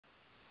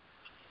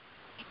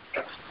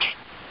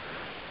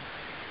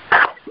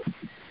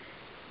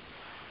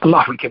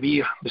الله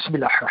الكبير. بسم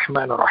الله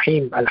الرحمن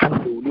الرحيم.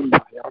 الحمد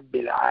لله رب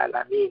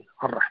العالمين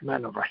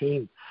الرحمن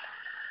الرحيم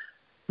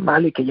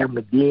مالك يوم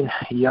الدين.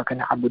 إياك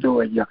نعبد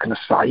وإياك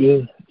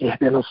نستعين.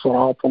 اهدنا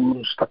الصراط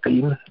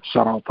المستقيم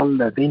صراط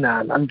الذين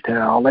أنعمت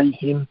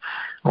عليهم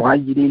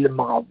غير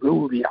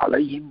المغضوب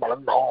عليهم ولا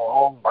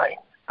الضالين.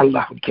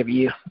 الله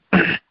الكبير.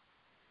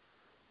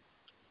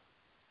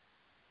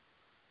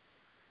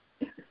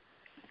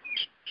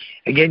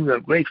 Again, we are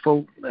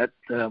grateful that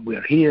we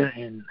are here,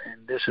 and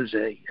this is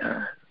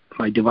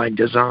by divine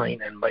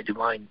design and by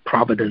divine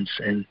providence,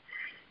 and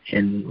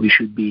we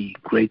should be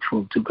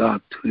grateful to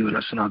God to give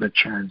us another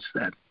chance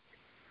that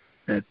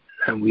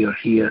we are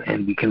here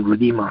and we can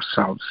redeem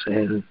ourselves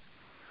and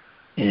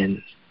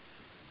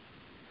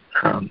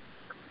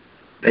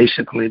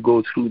basically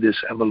go through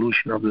this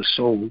evolution of the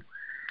soul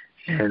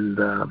and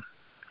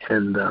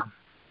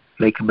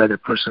make a better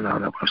person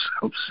out of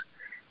ourselves.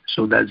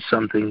 So that's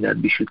something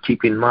that we should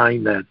keep in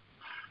mind, that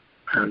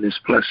this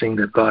blessing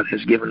that God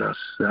has given us,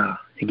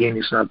 again,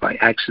 it's not by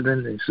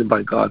accident, it's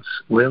by God's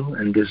will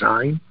and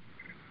design.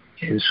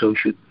 And so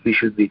we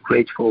should be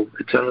grateful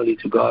eternally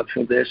to God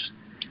for this.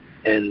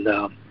 And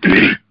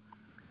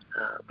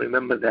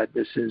remember that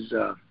this is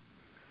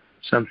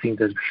something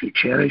that we should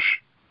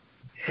cherish,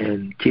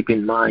 and keep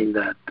in mind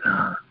that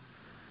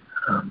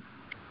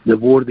the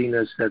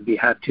worthiness that we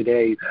have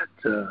today, that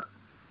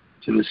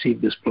to receive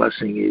this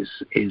blessing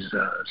is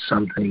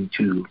something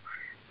to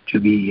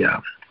be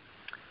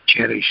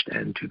cherished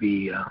and to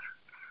be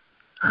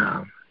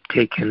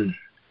taken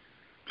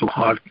to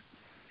heart.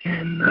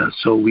 And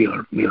so we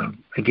are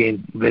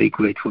again very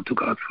grateful to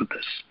God for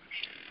this.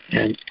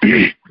 And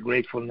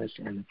gratefulness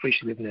and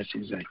appreciativeness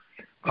is a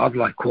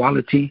godlike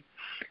quality.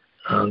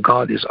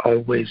 God is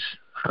always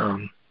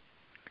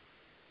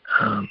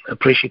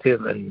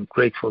appreciative and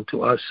grateful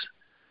to us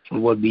for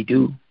what we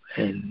do,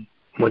 and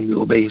when we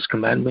obey His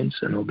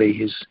commandments and obey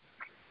His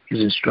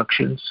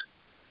instructions,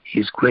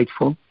 He's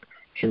grateful,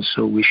 and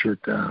so we should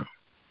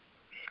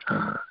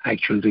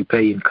actually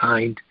repay in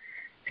kind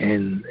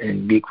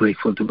and be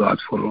grateful to God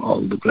for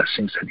all the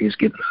blessings that He has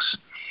given us.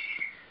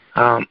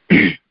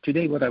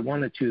 Today, what I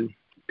wanted to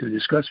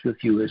discuss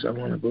with you is I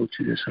want to go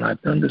to this, and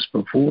I've done this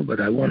before, but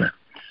I want to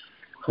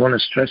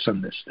stress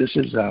on this. This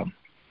is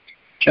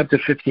chapter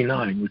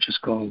 59, which is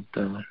called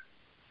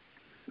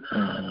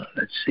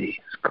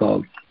it's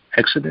called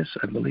Exodus,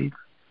 I believe.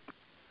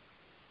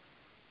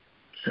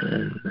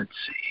 And let's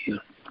see here.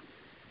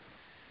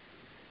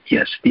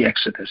 Yes, the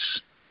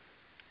Exodus,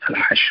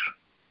 Al-Hashr.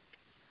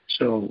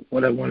 So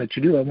what I wanted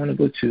to do, I want to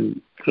go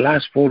to the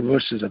last 4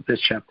 verses of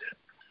this chapter.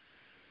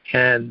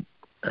 And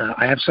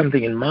I have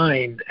something in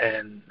mind,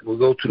 and we'll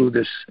go through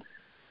this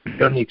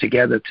journey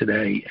together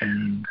today,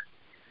 and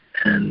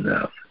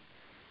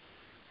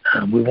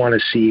we want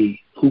to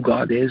see who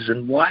God is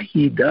and why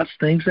He does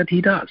things that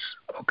He does.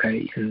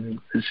 Okay,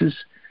 and this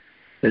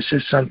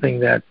is something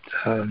that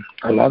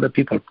a lot of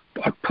people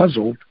are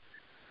puzzled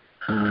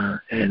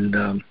and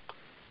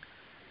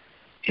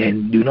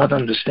do not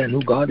understand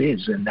who God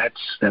is, and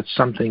that's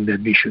something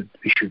that we should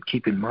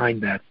keep in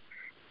mind, that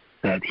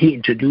He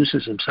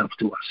introduces Himself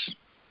to us,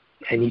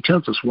 and He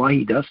tells us why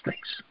He does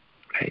things.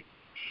 Okay,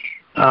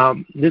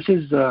 this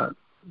is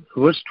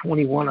verse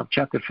 21 of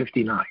chapter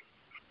 59,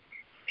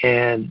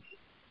 and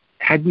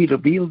had we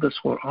revealed this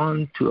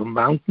Quran to a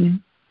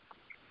mountain,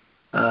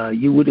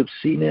 you would have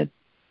seen it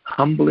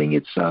humbling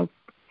itself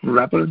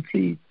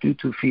reverently due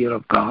to fear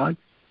of God.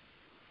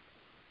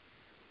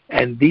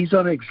 And these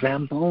are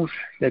examples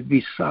that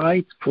we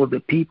cite for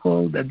the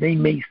people that they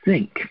may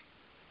think.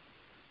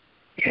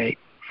 Okay,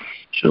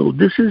 so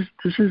this is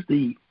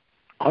the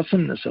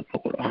awesomeness of the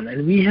Quran,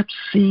 and we have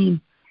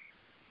seen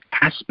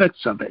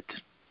aspects of it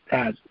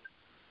that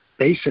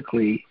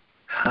basically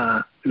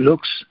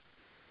looks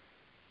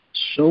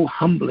so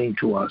humbling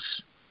to us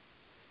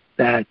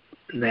that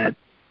it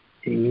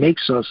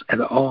makes us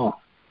at awe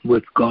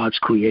with God's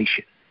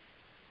creation.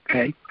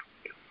 Okay?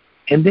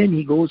 And then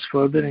he goes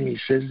further and he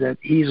says that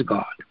He is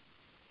God.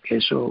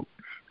 Okay, so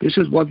this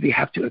is what we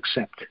have to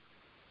accept,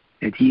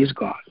 that He is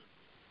God.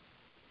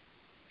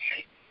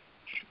 Okay?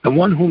 The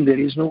one whom there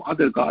is no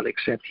other God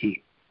except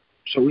He.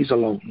 So He's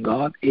alone.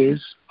 God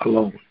is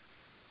alone.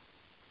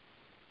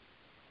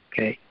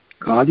 Okay?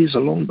 God is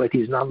alone, but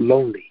He's not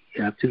lonely.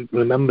 You have to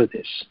remember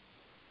this.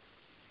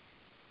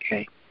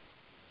 Okay?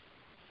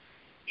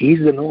 He's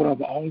the knower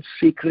of all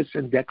secrets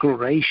and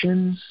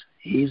declarations.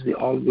 He's the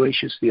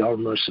all-gracious, the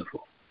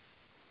all-merciful.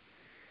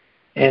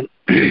 And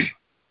the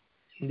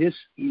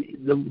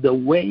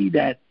way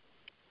that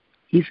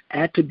His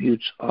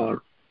attributes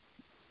are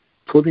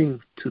put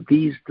into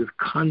the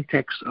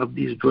context of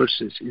these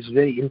verses is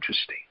very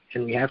interesting,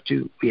 and we have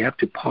to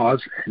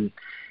pause and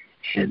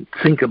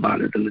think about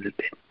it a little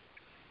bit.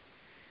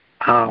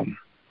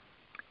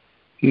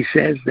 He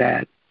says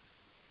that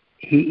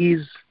He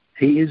is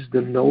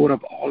the knower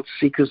of all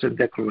secrets and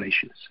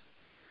declarations.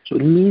 So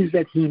it means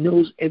that He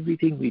knows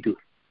everything we do.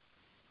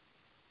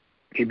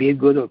 It be it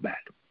good or bad.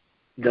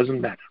 It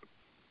doesn't matter.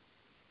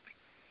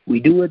 We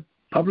do it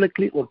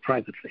publicly or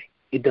privately.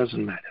 It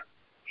doesn't matter.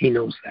 He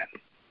knows that.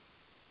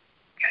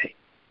 Okay.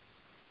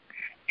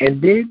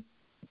 And then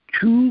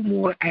two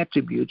more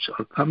attributes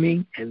are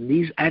coming, and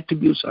these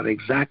attributes are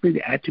exactly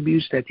the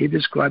attributes that he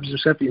describes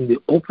himself in the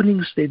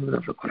opening statement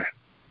of the Quran.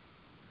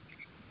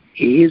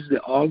 He is the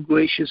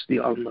all-gracious, the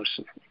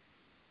all-merciful.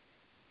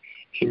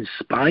 In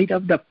spite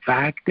of the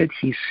fact that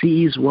he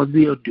sees what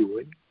we are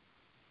doing,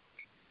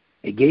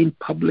 again,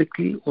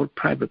 publicly or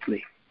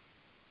privately,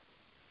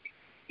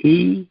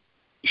 he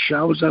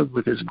showers out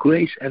with his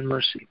grace and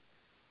mercy.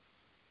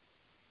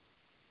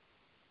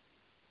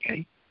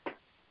 Okay?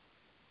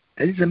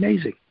 That is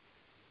amazing.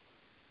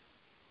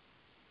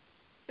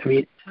 I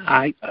mean,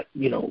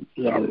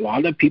 there are a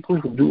lot of people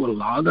who do a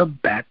lot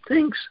of bad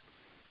things.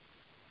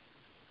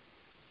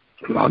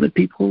 A lot of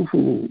people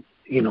who,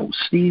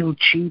 steal,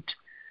 cheat,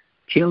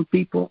 kill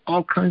people,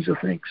 all kinds of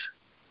things,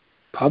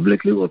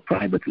 publicly or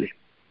privately.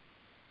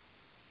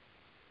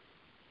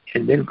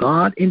 And then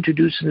God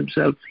introduces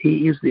himself.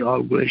 He is the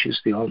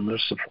all-gracious, the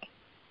all-merciful.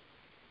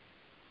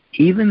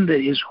 Even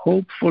there is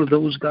hope for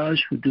those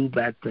guys who do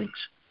bad things.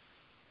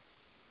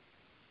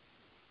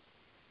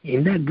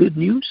 Isn't that good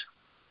news?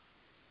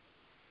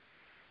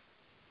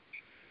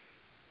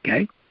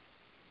 Okay?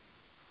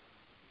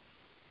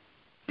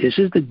 This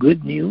is the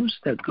good news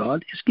that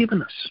God has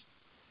given us.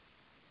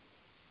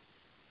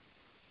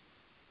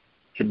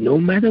 And no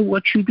matter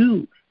what you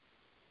do,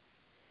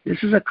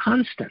 this is a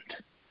constant.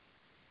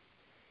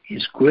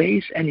 His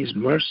grace and his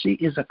mercy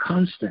is a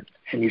constant,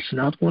 and it's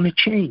not going to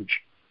change.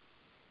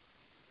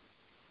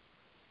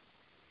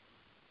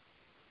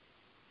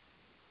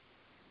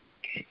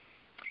 Okay.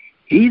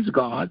 He's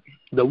God,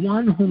 the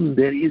one whom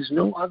there is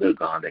no other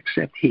God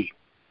except he.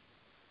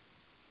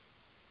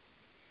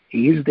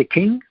 He is the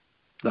King,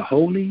 the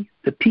Holy,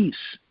 the Peace,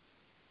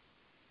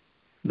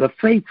 the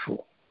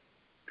Faithful,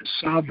 the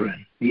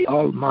Sovereign, the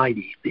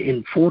Almighty, the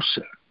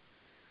Enforcer,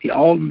 the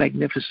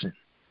All-Magnificent.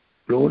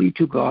 Glory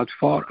to God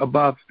far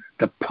above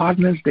the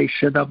partners they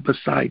set up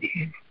beside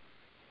him.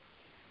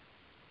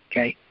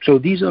 Okay, so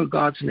these are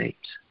God's names.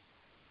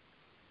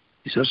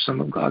 These are some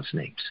of God's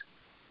names.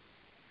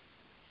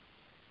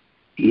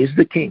 He is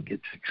the King. The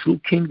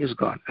true King is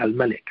God,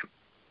 Al-Malik.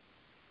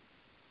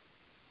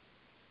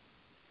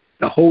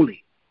 The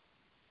Holy.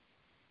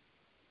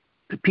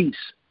 The Peace.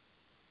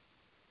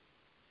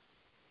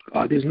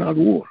 God is not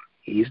war.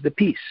 He is the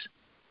peace.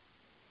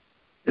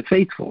 The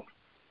Faithful.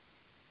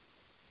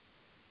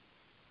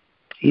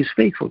 He is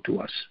faithful to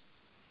us.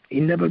 He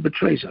never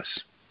betrays us.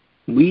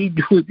 We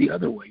do it the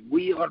other way.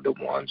 We are the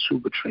ones who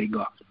betray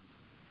God,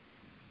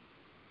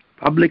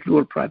 publicly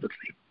or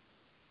privately.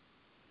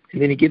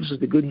 And then he gives us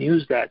the good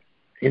news that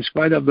in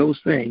spite of those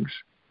things,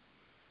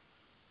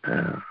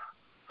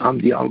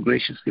 I'm the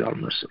all-gracious, the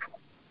all-merciful.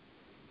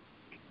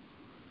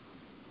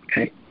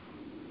 Okay?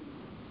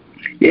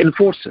 The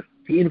enforcer.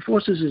 He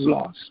enforces his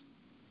laws.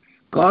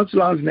 God's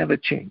laws never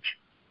change.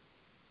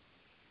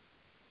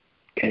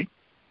 Okay?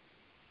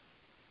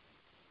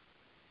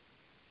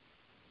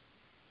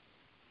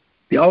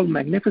 The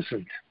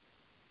All-Magnificent.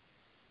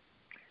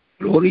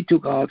 Glory to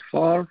God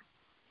far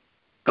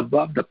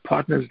above the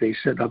partners they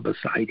set up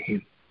beside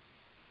him.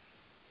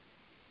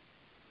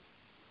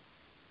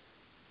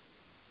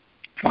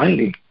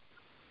 Finally,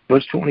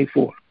 verse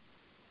 24.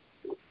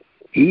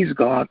 He is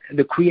God,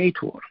 the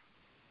Creator,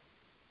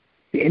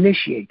 the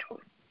Initiator,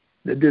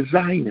 the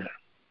Designer.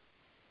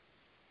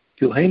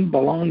 To him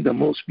belong the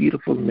most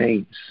beautiful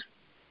names.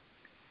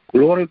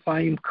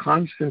 Glorify him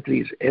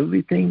constantly is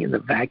everything in the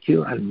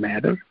vacuum and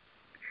matter.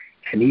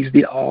 And he's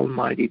the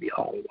Almighty, the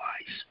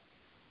All-Wise.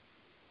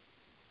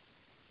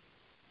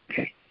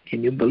 Okay,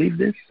 can you believe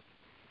this?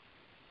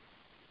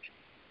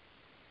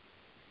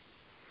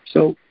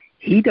 So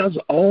he does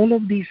all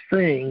of these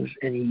things,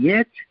 and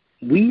yet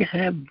we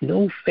have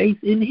no faith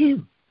in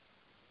him.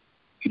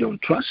 We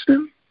don't trust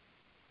him.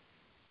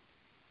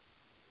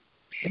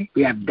 Okay?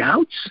 We have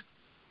doubts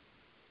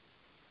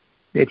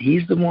that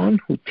he's the one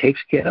who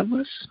takes care of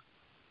us.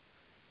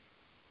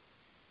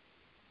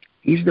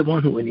 He's the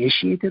one who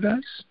initiated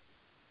us.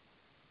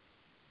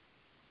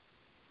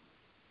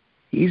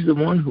 He's the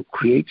one who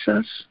creates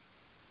us.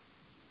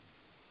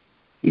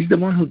 He's the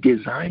one who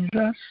designs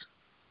us.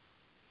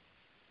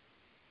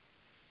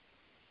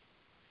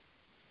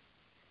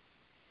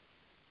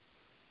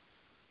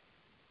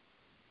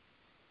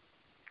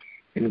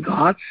 And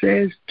God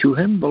says, to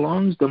him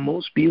belongs the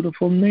most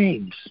beautiful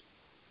names.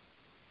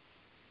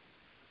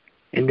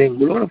 And then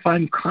glorify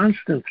him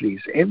constantly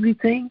is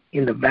everything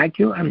in the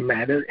vacuum and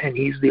matter, and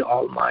he's the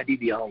Almighty,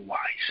 the All-Wise.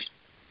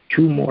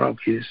 Two more of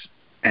his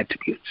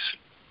attributes.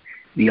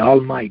 The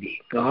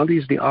Almighty. God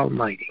is the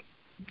Almighty,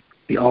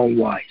 the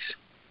All-Wise.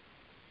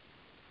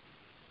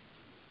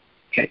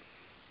 Okay.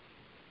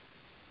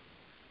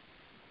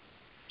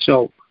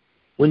 So,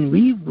 when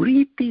we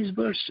read these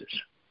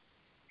verses,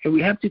 and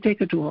we have to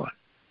take it to heart,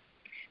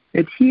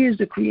 that he is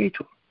the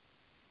Creator.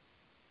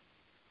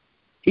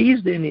 He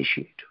is the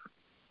Initiator.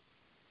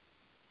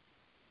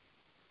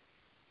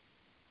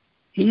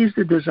 He is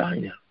the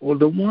Designer, or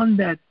the one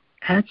that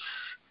has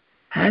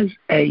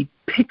a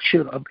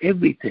picture of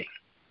everything.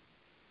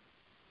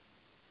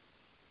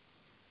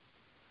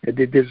 that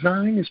the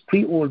design is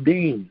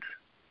preordained.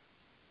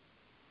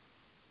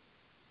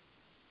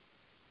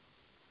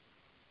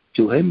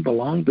 To him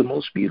belong the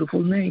most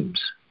beautiful names.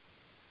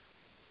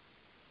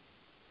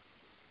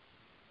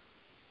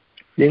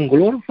 Then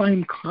glorify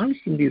him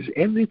constantly is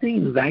everything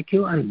in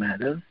vacuum and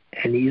matter,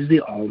 and he is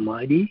the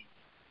Almighty,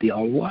 the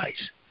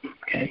All-Wise.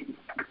 Okay?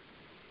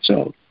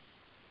 So,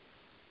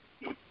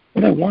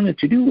 what I wanted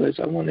to do is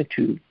I wanted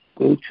to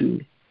go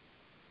to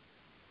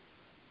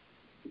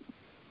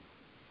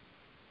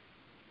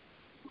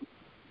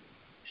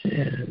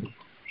and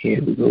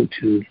here we go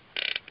to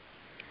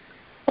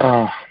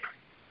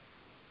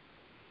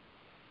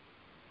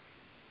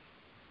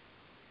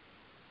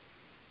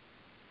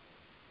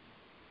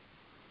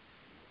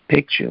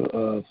picture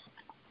of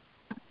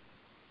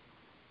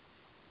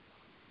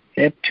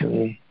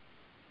Neptune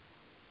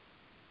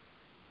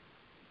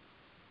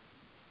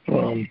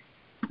from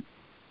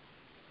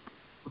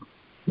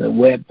the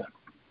Webb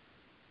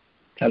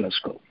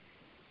telescope.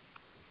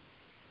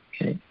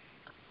 Okay.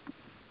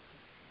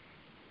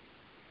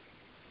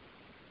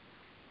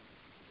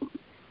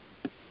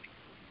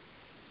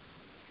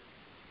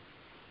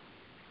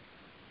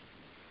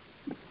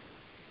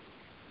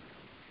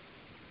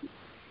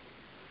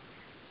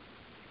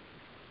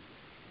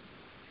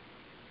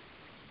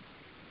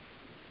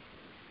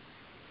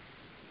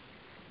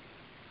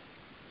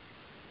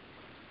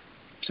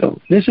 So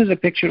this is a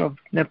picture of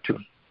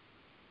Neptune,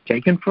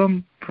 taken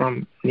from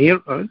near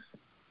Earth,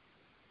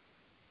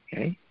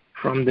 okay,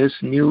 from this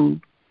new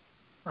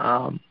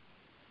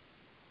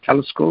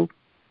telescope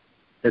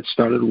that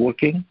started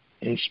working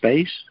in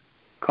space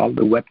called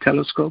the Webb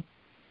telescope.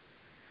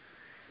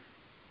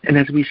 And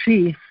as we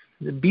see,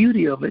 the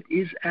beauty of it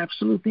is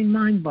absolutely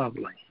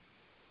mind-boggling.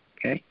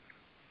 Okay,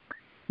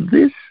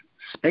 this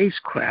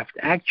spacecraft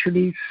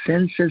actually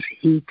senses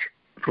heat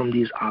from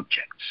these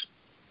objects.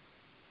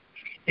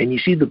 And you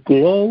see the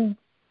glow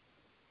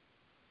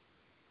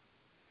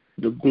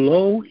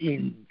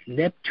in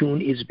Neptune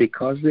is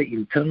because the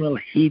internal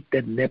heat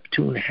that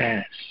Neptune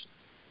has.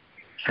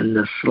 And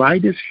the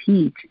slightest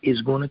heat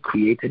is going to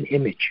create an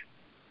image.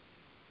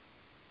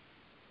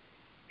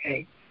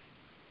 Okay?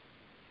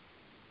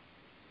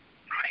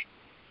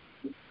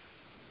 Right.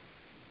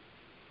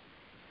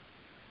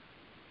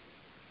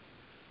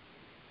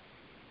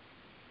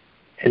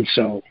 And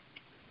so,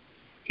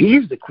 he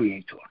is the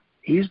creator.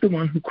 He is the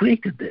one who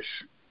created this.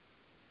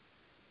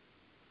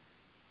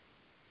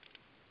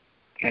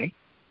 Okay?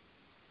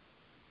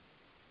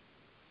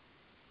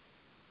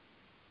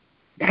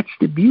 That's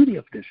the beauty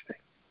of this thing.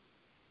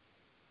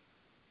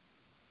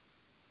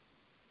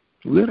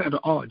 We're at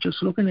awe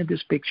just looking at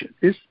this picture.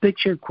 This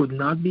picture could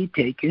not be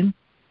taken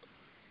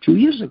 2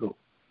 years ago.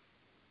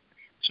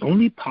 It's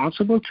only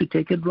possible to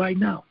take it right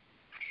now.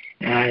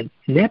 And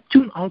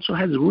Neptune also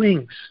has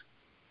rings.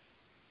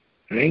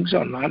 Rings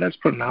are not as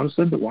pronounced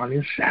as the one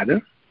in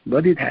Saturn,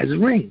 but it has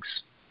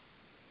rings.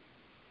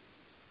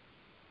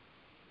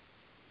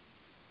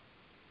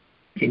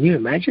 Can you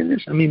imagine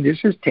this? I mean, this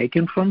is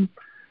taken from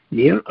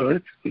near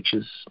Earth, which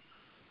is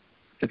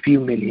a few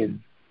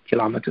million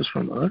kilometers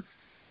from Earth.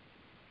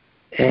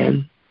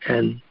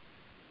 And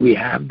we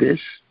have this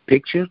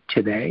picture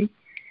today,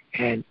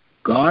 and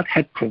God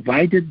had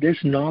provided this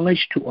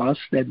knowledge to us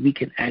that we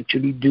can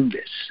actually do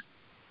this.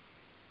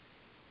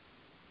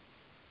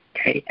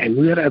 Okay, and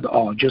we're at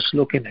awe just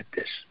looking at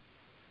this.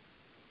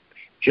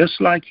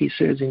 Just like he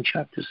says in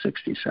chapter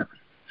 67.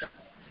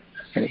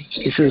 Okay,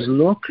 he says,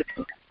 look.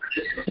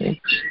 Okay.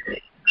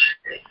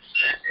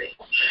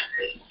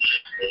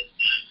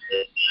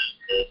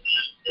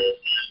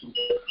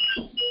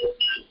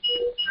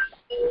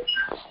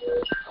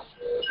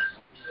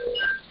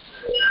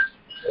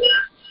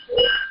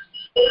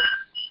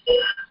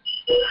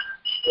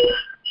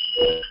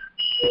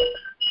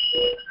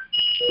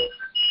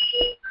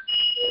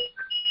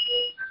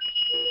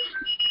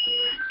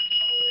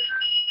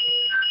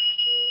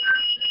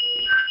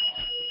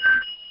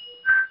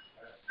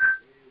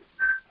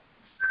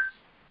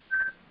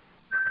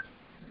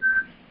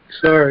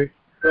 Sorry.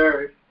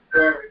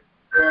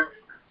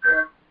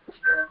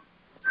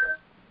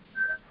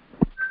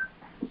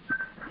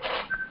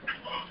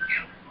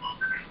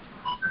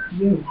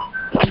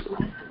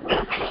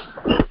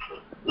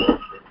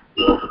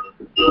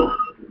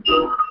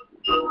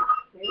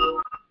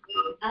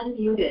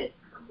 Unmuted.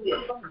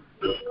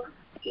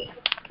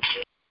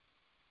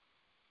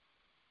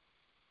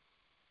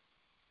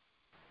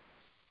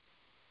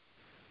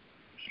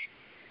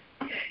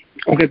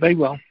 Okay, very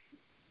well.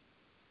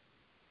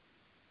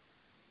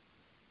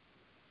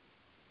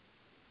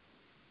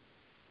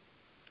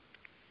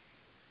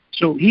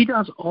 So he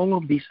does all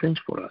of these things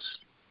for us.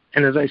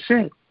 And as I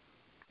said,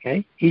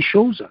 okay, he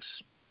shows us.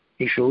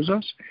 He shows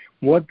us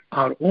what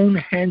our own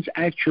hands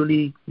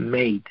actually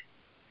made.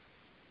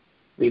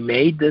 We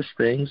made these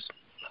things.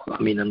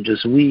 I mean,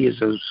 we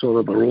as a sort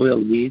of a royal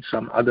we.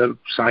 Some other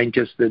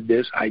scientists did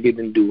this. I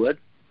didn't do it.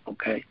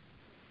 Okay.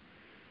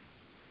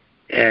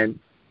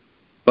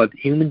 But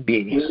human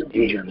beings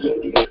in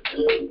general.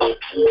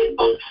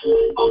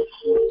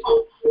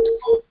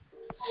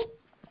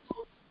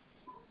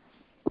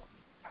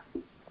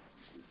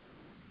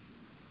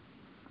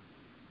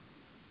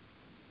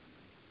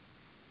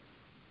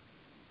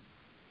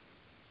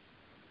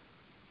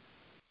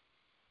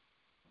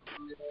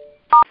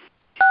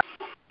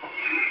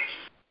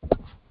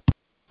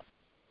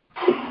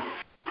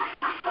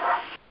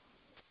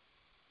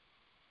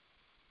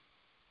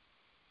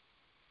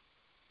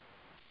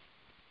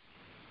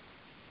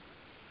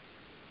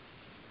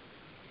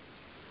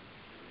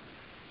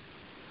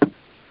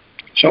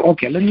 So,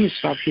 okay, let me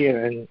stop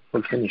here and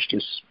we'll finish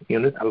this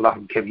unit.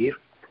 Allahu Kabir.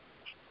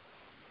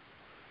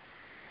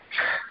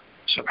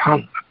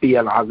 Subhan Rabbi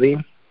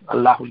al-Azim.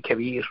 Allahu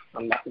Kabir.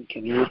 Allahu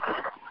Kabir.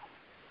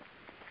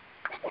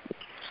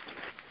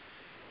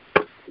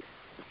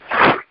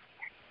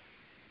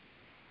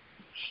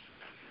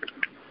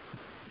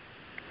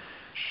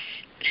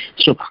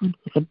 Subhan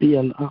Rabbi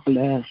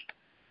al-A'la.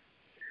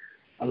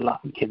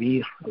 Allahu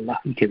Kabir.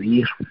 Allahu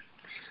Kabir.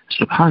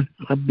 Subhan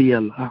Rabbi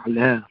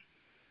al-A'la.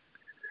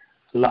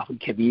 الله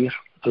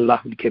الكبير الله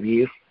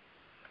الكبير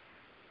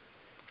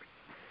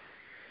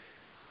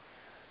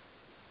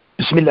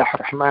بسم الله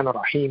الرحمن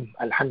الرحيم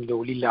الحمد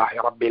لله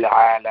رب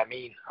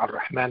العالمين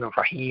الرحمن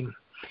الرحيم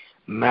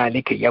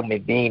مالك يوم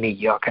الدين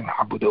إياك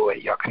نعبد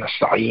وإياك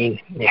نستعين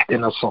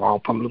اهدنا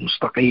الصراط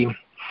المستقيم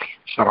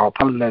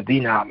صراط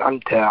الذين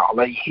أنعمت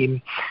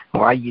عليهم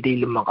غير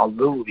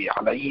المغضوب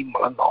عليهم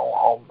ولا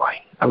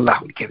الضالين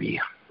الله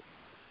الكبير.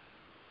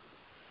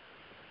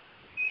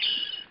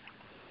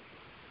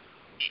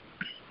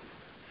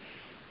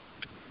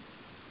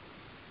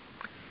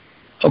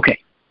 Okay,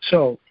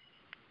 so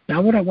now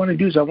what I want to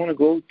do is I want to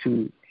go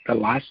to the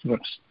last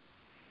verse,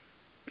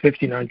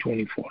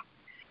 59:24.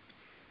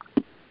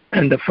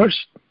 And the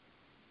first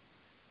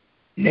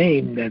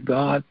name that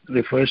God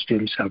refers to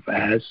himself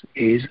as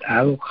is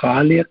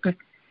Al-Khaliq,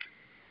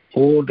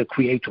 or the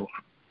Creator.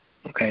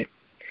 Okay,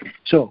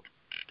 so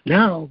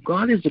now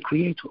God is the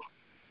Creator.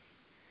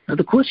 Now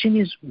the question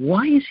is,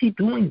 why is he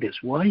doing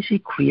this? Why is he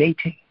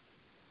creating?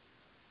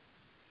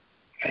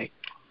 Okay.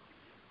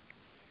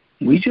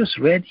 We just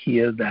read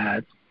here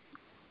that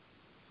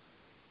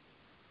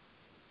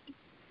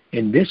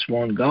in this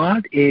one,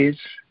 God is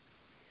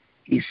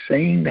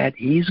saying that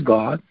he's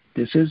God.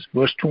 This is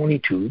verse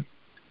 22.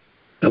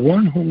 The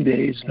one whom there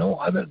is no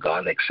other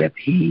God except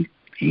he.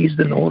 He is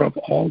the knower of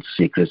all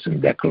secrets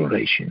and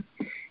declaration.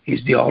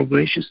 He's the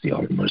all-gracious, the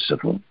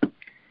all-merciful.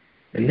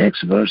 The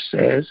next verse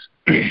says,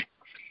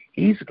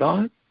 he's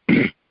God,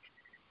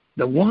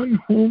 the one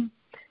whom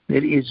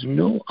there is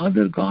no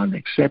other God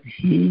except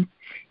he.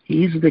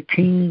 He is the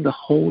King, the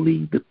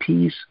Holy, the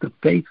Peace, the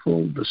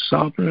Faithful, the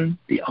Sovereign,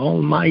 the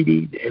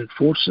Almighty, the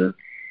Enforcer,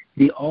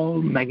 the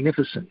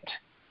All-Magnificent.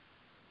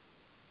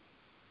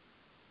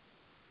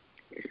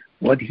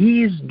 What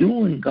he is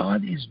doing,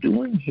 God is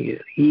doing here,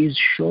 he is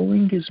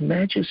showing his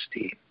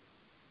majesty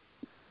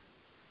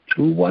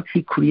through what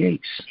he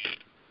creates.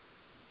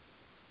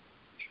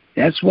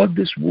 That's what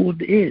this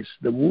word is.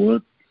 The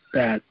word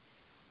that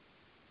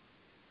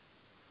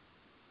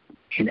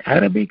in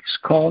Arabic is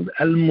called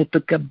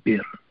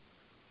Al-Mutakabbir.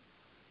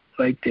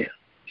 Right there,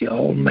 the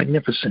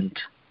all-magnificent.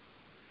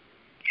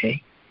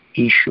 Okay,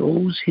 he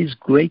shows his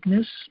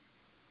greatness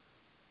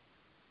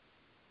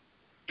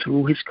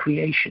through his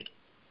creation,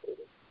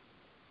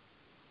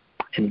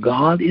 and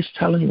God is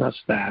telling us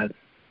that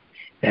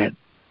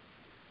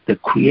the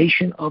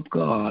creation of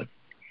God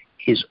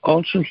is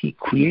also he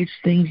creates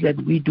things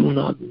that we do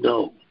not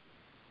know,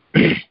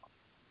 that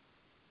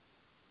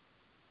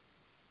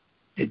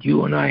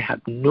you and I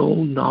have no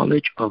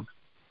knowledge of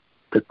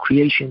the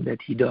creation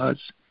that he does.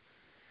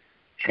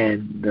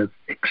 And the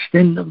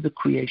extent of the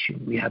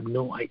creation, we have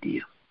no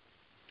idea.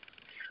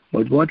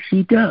 But what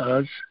he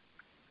does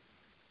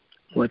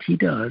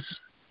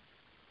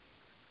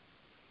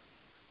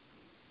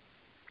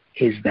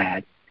is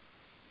that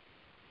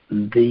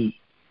the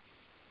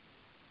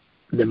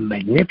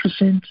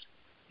magnificence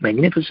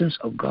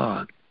of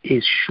God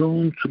is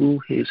shown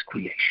through his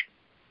creation.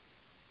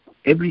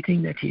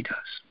 Everything that he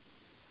does.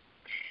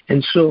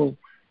 And so,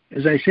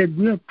 as I said,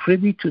 we are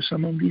privy to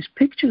some of these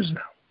pictures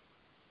now.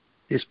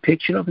 This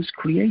picture of his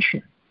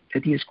creation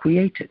that he has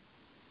created.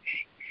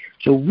 Okay.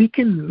 So we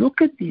can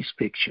look at these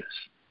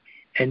pictures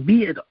and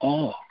be at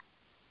awe.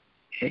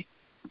 Okay.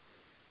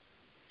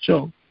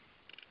 So,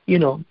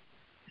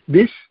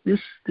 this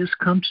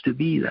comes to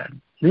be that.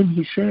 Then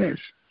he says,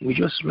 we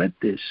just read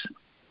this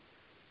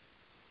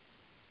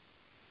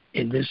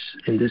in this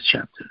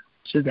chapter.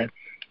 So that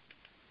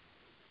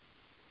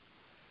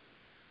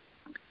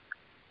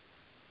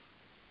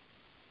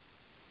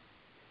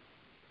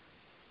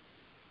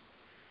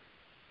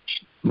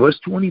verse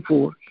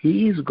 24,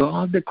 he is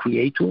God, the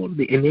creator,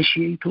 the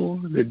initiator,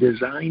 the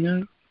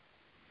designer.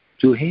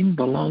 To him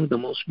belong the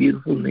most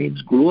beautiful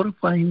names.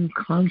 Glorify him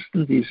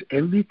constantly is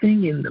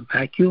everything in the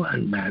vacuum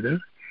and matter,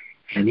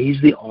 and he's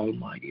the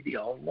Almighty, the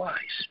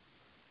All-Wise.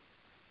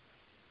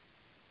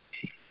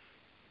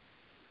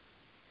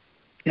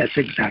 That's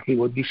exactly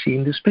what we see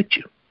in this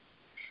picture.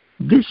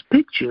 This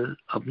picture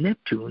of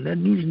Neptune, that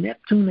means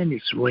Neptune and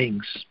its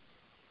rings.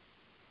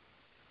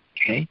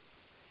 Okay?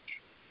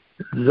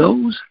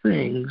 Those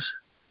things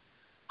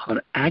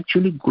are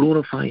actually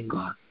glorifying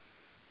God.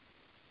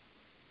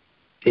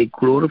 They're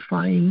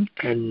glorifying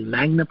and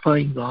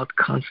magnifying God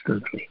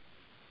constantly.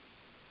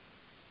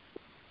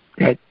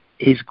 that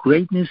His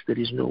greatness, there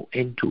is no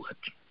end to it.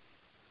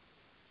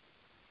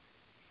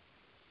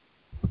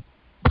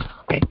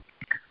 Okay?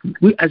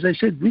 As I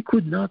said, we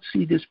could not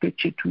see this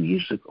picture 2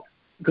 years ago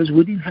because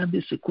we didn't have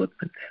this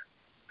equipment there.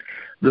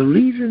 The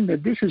reason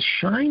that this is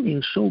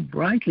shining so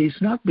brightly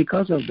is not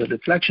because of the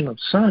reflection of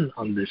sun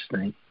on this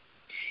thing.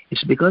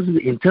 It's because of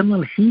the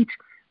internal heat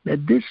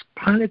that this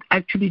planet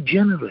actually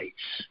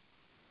generates.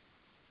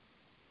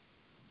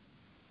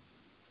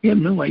 You have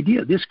no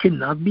idea. This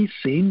cannot be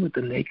seen with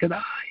the naked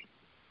eye.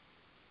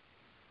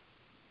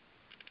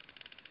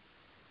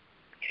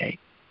 Okay?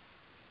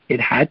 It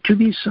had to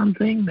be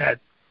something that's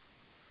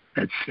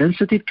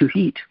sensitive to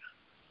heat.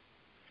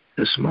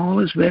 The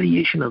smallest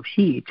variation of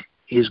heat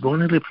is going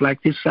to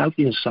reflect itself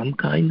in some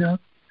kind of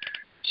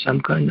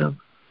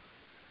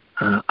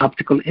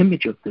optical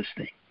image of this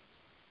thing.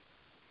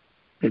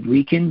 That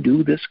we can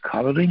do this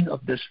coloring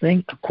of this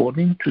thing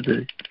according to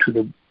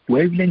the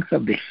wavelength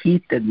of the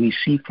heat that we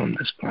see from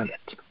this planet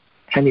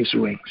and its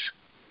rings.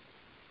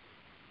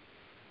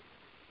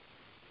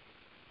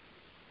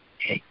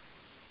 Okay.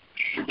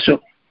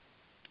 So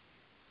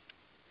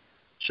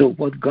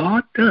what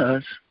God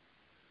does,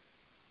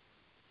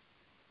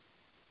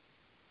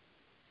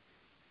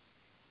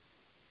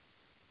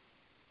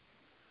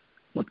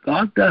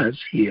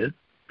 here,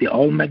 the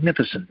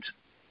All-Magnificent,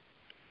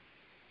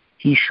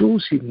 He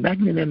shows His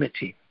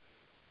magnanimity.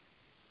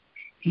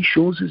 He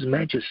shows His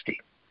majesty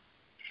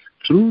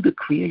through the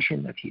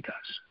creation that He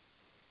does.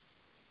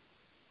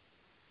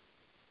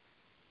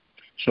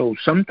 So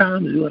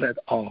sometimes we are at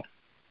awe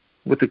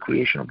with the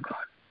creation of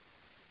God.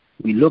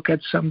 We look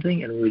at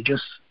something and we're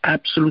just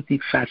absolutely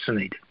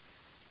fascinated.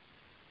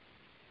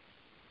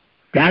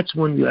 That's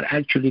when we are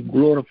actually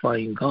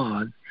glorifying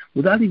God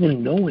without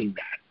even knowing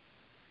that.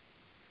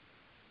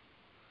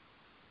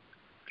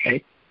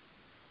 Okay?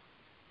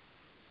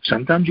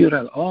 Sometimes you're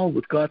at awe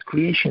with God's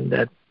creation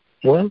that,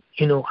 well,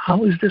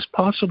 how is this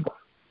possible?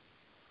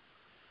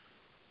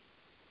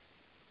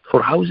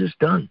 Or how is this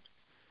done?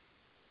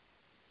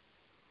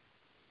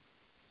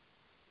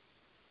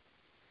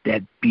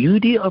 That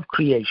beauty of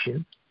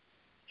creation,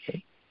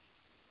 okay,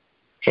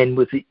 and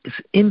with its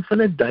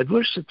infinite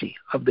diversity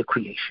of the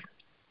creation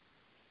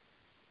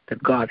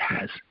that God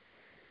has,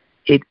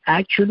 it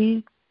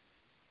actually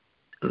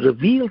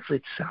reveals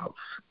itself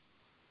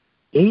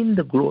in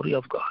the glory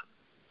of God.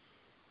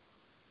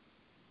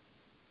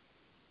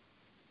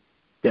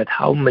 That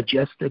how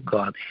majestic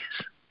God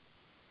is.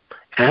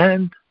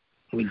 And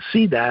we'll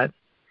see that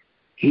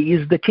He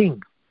is the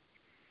King.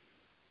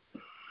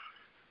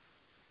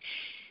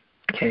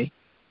 Okay?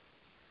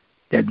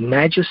 That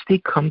majesty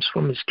comes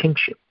from His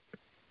kingship.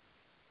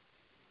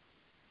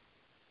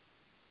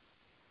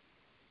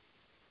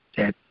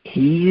 That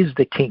He is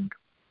the King.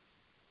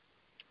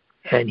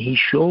 And He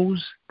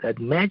shows that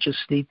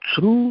majesty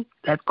through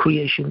that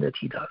creation that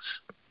He does.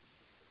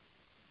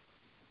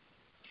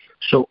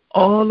 So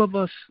all of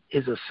us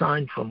is a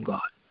sign from God.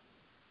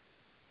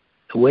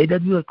 The way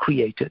that we are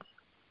created.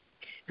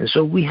 And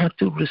so we have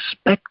to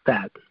respect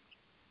that.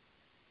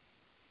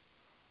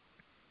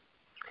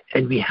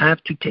 And we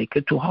have to take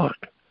it to heart.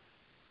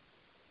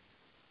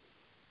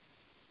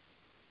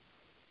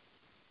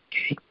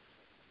 Okay?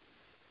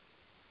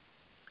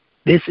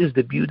 This is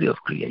the beauty of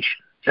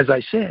creation. As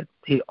I said,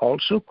 He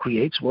also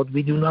creates what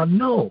we do not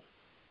know.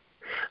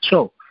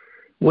 So,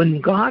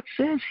 when God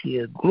says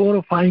here,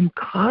 glorify Him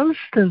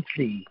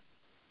constantly,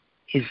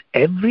 is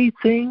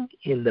everything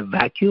in the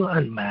vacuum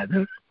and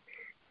matter,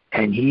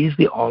 and He is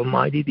the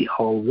Almighty, the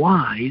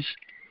All-Wise,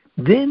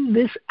 then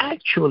this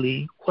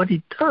actually, what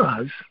it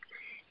does,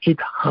 it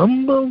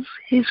humbles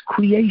His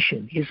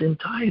creation, His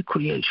entire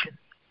creation,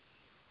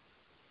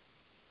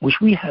 which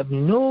we have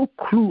no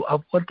clue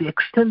of what the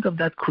extent of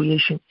that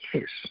creation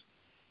is.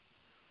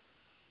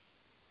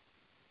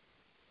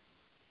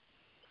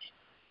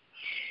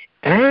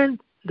 And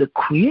the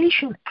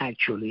creation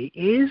actually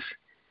is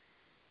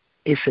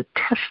a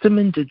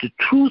testament to the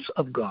truth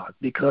of God,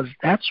 because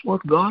that's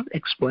what God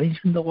explains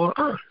in the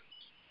Quran.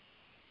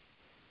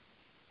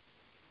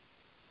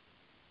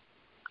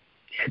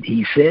 And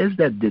He says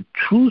that the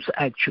truth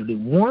actually,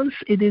 once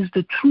it is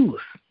the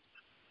truth,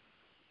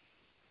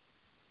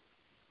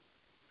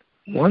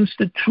 once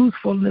the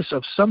truthfulness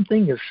of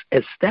something is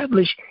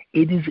established,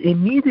 it is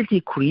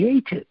immediately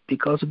created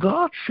because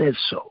God says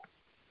so.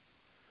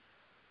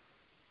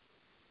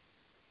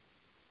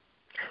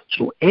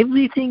 So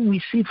everything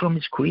we see from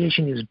His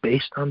creation is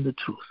based on the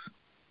truth.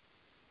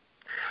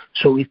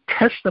 So it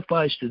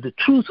testifies to the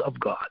truth of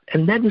God.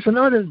 And that is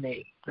another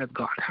name that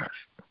God has.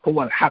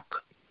 Huwa al-Haq.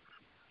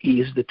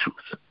 He is the truth.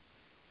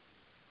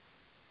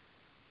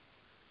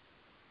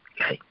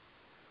 Okay?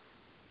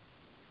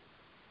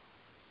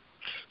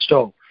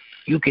 So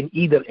you can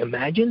either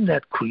imagine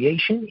that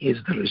creation is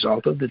the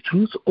result of the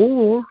truth,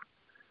 or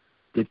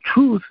the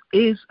truth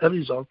is a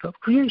result of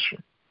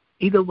creation.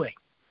 Either way.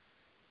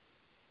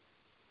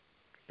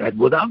 That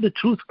without the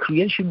truth,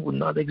 creation would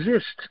not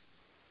exist.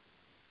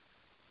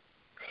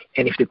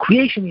 And if the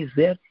creation is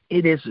there,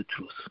 it is the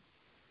truth.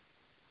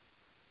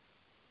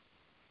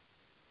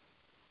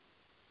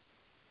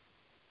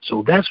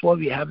 So that's why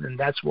we have it, and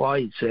that's why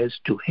it says,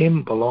 to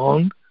him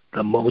belong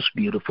the most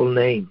beautiful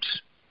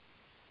names.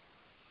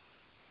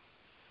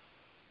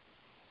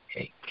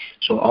 Okay.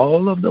 So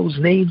all of those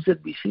names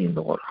that we see in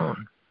the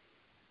Quran,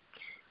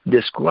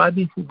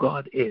 describing who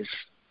God is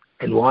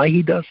and why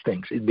he does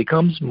things, it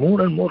becomes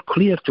more and more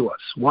clear to us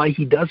why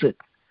he does it.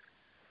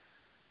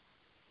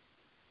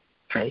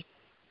 Okay?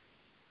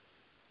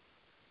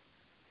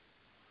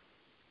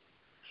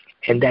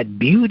 And that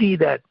beauty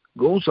that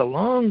goes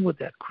along with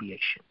that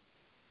creation,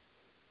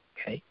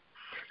 okay,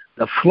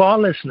 the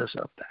flawlessness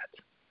of that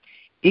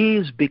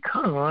is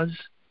because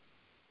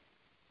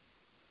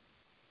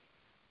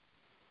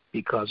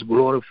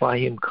glorify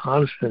him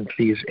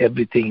constantly is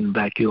everything in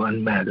vacuum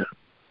and matter.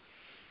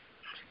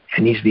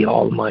 And he's the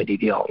Almighty,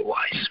 the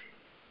All-Wise.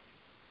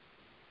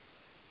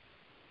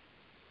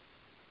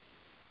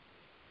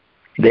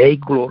 They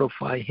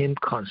glorify him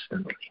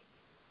constantly.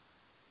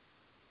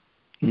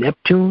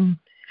 Neptune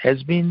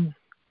has been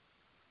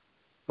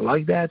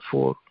like that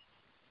for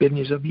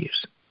billions of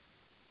years,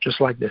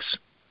 just like this.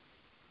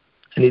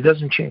 And it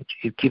doesn't change.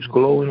 It keeps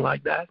glowing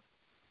like that.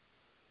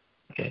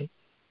 Okay?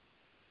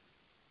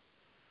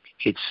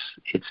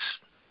 It's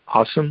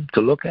awesome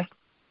to look at.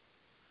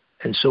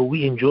 And so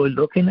we enjoy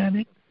looking at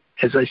it.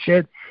 As I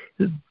said,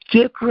 the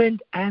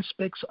different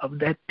aspects of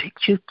that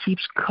picture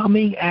keeps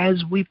coming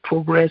as we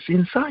progress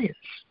in science.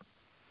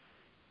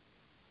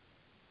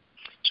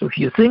 So if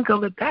you think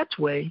of it that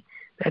way,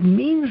 that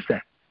means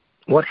that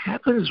what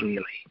happens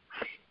really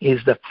is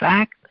the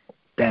fact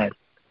that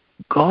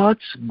God's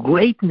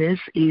greatness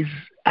is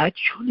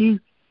actually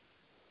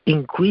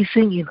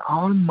increasing in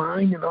our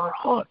mind and our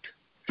heart.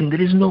 And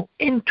there is no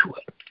end to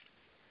it.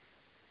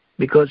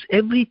 Because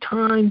every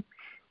time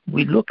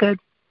we look at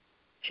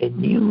a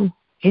new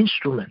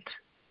instrument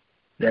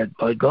that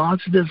by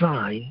God's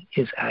design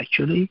is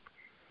actually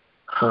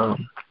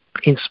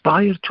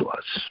inspired to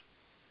us,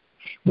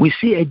 we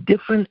see a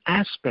different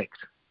aspect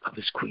of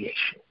his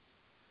creation.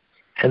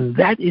 And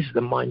that is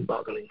the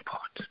mind-boggling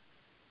part.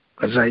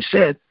 As I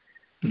said,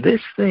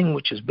 this thing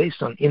which is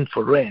based on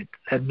infrared,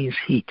 that means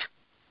heat.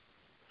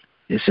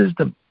 This is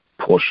the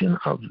portion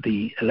of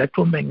the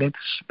electromagnetic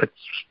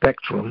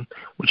spectrum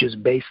which is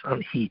based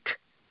on heat.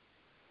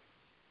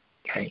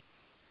 Okay?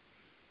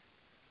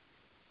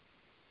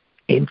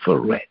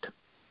 Infrared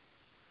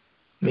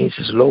means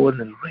it's lower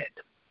than red.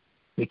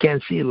 We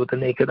can't see it with the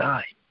naked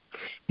eye.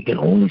 We can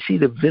only see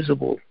the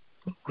visible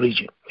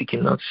region. We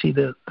cannot see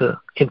the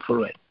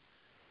infrared.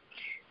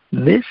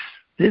 This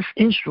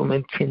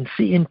instrument can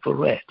see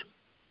infrared.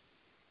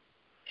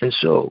 And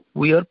so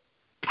we are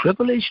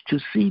privileged to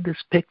see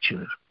this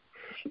picture.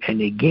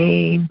 And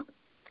again,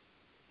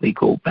 we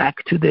go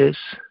back to this,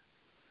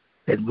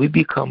 that we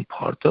become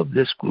part of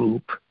this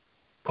group,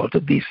 part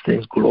of these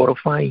things,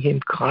 glorifying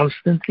him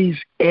constantly is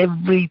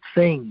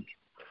everything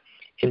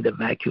in the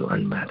vacuum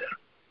and matter.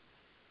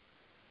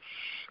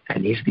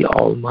 And he's the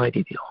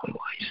Almighty, the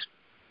All-Wise.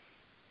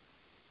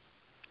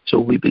 So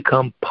we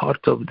become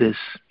part of this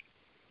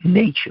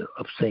nature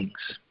of things.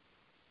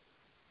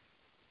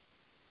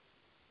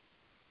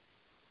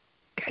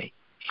 Okay,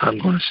 I'm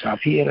going to stop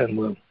here and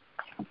we'll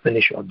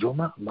finish our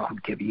Juma. Allahu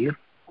Kabir.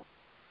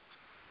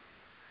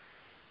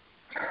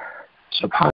 Subhan